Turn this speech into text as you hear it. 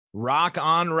Rock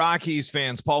on Rockies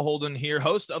fans, Paul Holden here,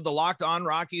 host of the Locked On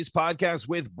Rockies podcast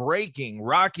with breaking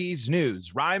Rockies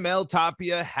news. Raimel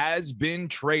Tapia has been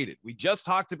traded. We just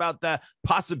talked about the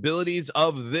possibilities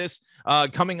of this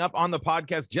coming up on the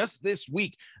podcast just this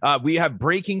week. We have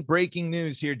breaking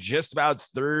news here just about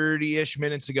 30-ish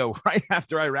minutes ago, right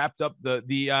after I wrapped up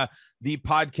the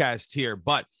podcast here.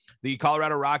 But the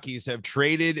Colorado Rockies have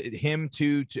traded him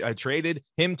to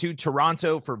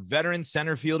Toronto for veteran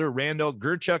center fielder Randal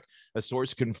Grichuk. A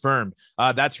source confirmed.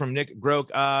 That's from Nick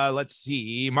Groke. Let's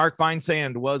see. Mark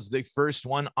Feinsand was the first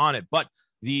one on it, but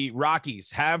the Rockies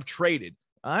have traded,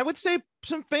 I would say,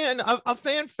 a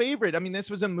fan favorite. I mean, this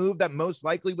was a move that most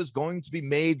likely was going to be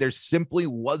made. There simply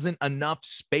wasn't enough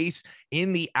space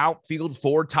in the outfield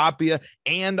for Tapia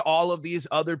and all of these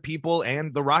other people.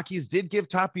 And the Rockies did give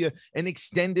Tapia an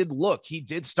extended look. He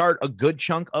did start a good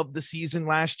chunk of the season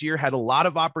last year, had a lot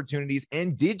of opportunities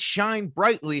and did shine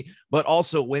brightly, but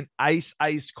also went ice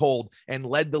cold and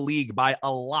led the league by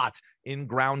a lot in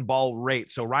ground ball rate.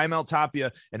 So Raimel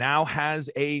Tapia now has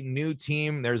a new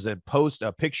team. There's a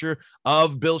picture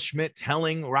of Bill Schmidt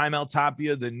telling Raimel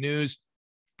Tapia the news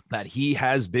that he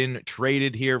has been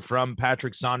traded here from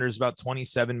Patrick Saunders about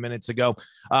 27 minutes ago.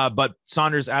 But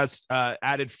Saunders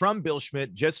added from Bill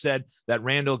Schmidt, just said that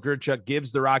Randal Grichuk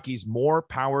gives the Rockies more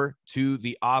power to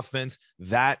the offense.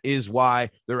 That is why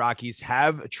the Rockies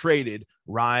have traded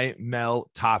Raimel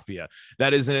Tapia.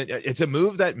 It's a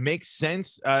move that makes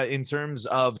sense in terms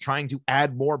of trying to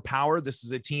add more power. This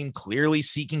is a team clearly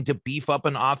seeking to beef up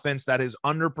an offense that has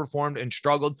underperformed and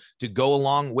struggled to go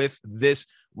along with this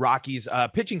Rockies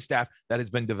pitching staff that has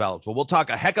been developed. Well, we'll talk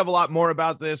a heck of a lot more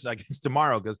about this, I guess,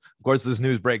 tomorrow, because of course this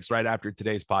news breaks right after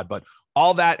today's pod, but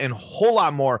all that and a whole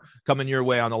lot more coming your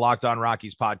way on the Locked On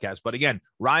Rockies podcast. But again,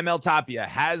 Raimel Tapia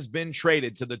has been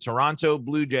traded to the Toronto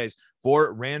Blue Jays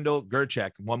for Randal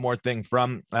Grichuk. One more thing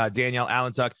from Danielle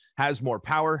Allentuck: has more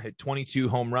power, hit 22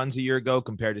 home runs a year ago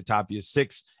compared to Tapia's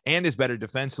 6, and is better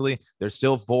defensively. There's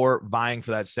still 4 vying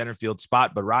for that center field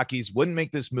spot, but Rockies wouldn't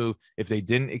make this move if they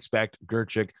didn't expect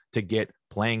Grichuk to get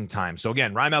playing time. So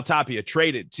again, Raimel Tapia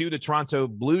traded to the Toronto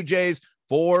Blue Jays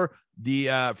for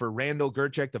Randal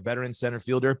Grichuk, the veteran center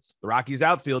fielder. The Rockies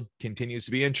outfield continues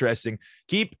to be interesting.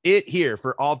 Keep it here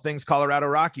for all things Colorado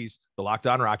Rockies, the Locked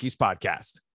On Rockies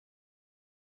podcast.